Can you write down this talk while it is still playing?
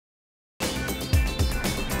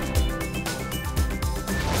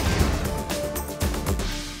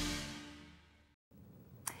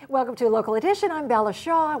Welcome to Local Edition. I'm Bella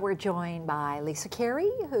Shaw. We're joined by Lisa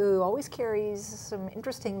Carey, who always carries some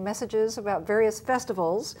interesting messages about various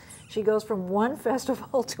festivals. She goes from one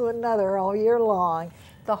festival to another all year long.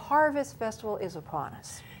 The Harvest Festival is upon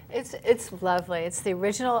us. It's lovely. It's the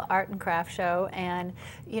original art and craft show, and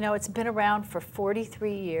you know, it's been around for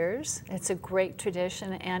 43 years. It's a great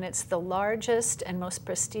tradition, and it's the largest and most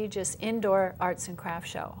prestigious indoor arts and craft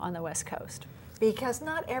show on the West Coast. Because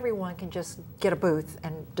not everyone can just get a booth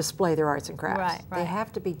and display their arts and crafts. Right. They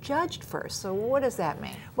have to be judged first. So what does that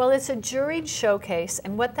mean? Well, it's a juried showcase,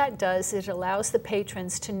 and what that does is it allows the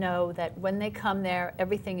patrons to know that when they come there,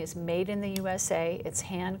 everything is made in the USA, it's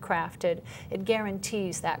handcrafted, it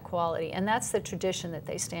guarantees that quality, and that's the tradition that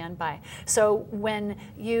they stand by. So when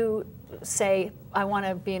you say, I want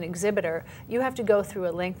to be an exhibitor, you have to go through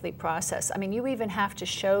a lengthy process. I mean, you even have to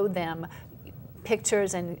show them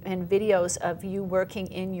pictures and videos of you working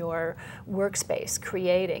in your workspace,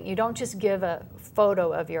 creating. You don't just give a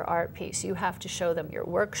photo of your art piece. You have to show them your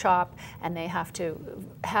workshop, and they have to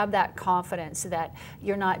have that confidence that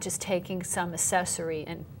you're not just taking some accessory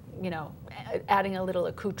and, you know, adding a little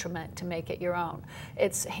accoutrement to make it your own.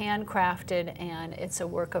 It's handcrafted, and it's a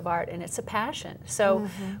work of art, and it's a passion. So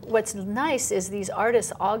what's nice is these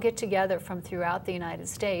artists all get together from throughout the United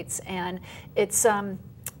States, and it's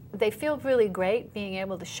they feel really great being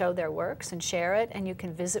able to show their works and share it, and you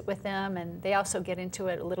can visit with them, and they also get into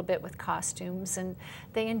it a little bit with costumes, and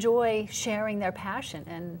they enjoy sharing their passion,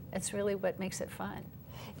 and it's really what makes it fun.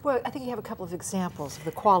 Well, I think you have a couple of examples of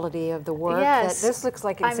the quality of the work. Yes. This looks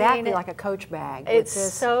like exactly like a Coach bag. It's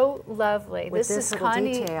so lovely. This is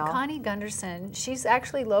detail. Connie Gunderson. She's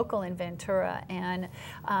actually local in Ventura, and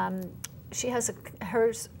she has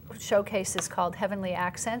her showcase is called Heavenly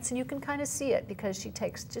Accents, and you can kind of see it because she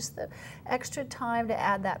takes just the extra time to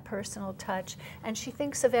add that personal touch, and she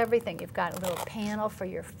thinks of everything. You've got a little panel for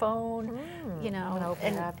your phone, you know,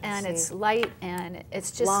 and it's light, and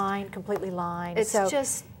it's just completely lined. It's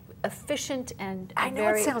just efficient and I know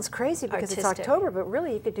very it sounds crazy because artistic. It's October, but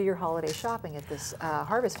really you could do your holiday shopping at this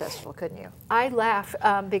Harvest Festival, couldn't you? I laugh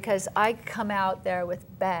because I come out there with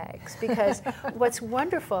bags, because what's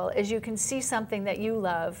wonderful is you can see something that you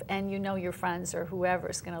love, and you know your friends or whoever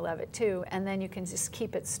is going to love it too, and then you can just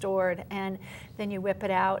keep it stored, and then you whip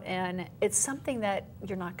it out, and it's something that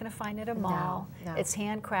you're not going to find at a mall. No. It's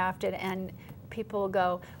handcrafted, and people will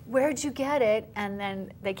go, where'd you get it? And then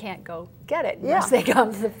they can't go get it unless they come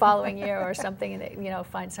the following year or something, and they, you know,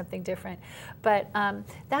 find something different. But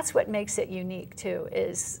that's what makes it unique too,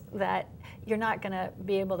 is that you're not going to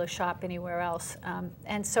be able to shop anywhere else.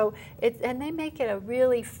 And so, and they make it a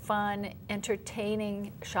really fun,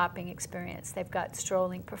 entertaining shopping experience. They've got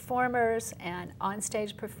strolling performers and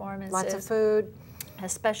onstage performances. Lots of food.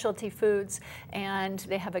 Specialty foods, and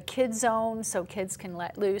they have a kid zone so kids can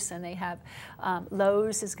let loose, and they have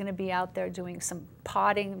Lowe's is going to be out there doing some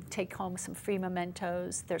potting, take home some free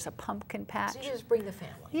mementos. There's a pumpkin patch. So you just bring the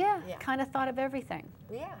family. Yeah, kind of thought of everything.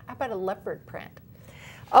 Yeah, how about a leopard print?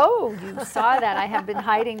 Oh, you saw that. I have been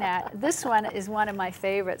hiding that. This one is one of my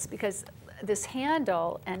favorites because this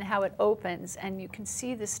handle and how it opens, and you can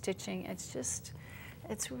see the stitching. It's just,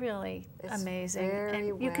 it's really amazing.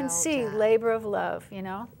 And you can see labor of love, you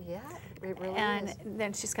know? Yeah, it really and is.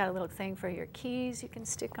 then she's got a little thing for your keys you can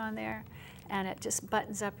stick on there, and it just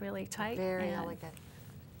buttons up really tight. Very elegant.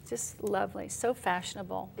 Just lovely, so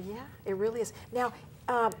fashionable. Yeah, it really is. Now,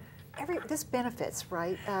 this benefits,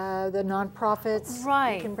 right? The nonprofits.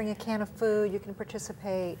 Right. You can bring a can of food, you can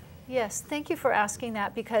participate. Yes, thank you for asking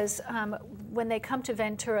that, because when they come to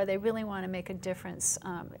Ventura, they really want to make a difference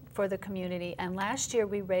for the community. And last year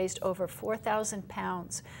we raised over 4,000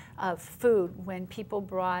 pounds of food when people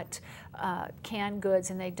brought canned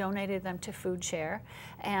goods, and they donated them to Food Share.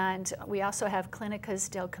 And we also have Clínicas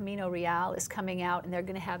del Camino Real is coming out, and they're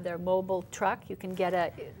going to have their mobile truck. You can get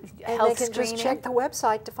a health they can screening. just check the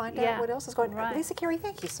website to find out what else is going on. Right. Lisa Carey,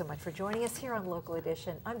 thank you so much for joining us here on Local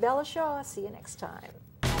Edition. I'm Bella Shaw. See you next time.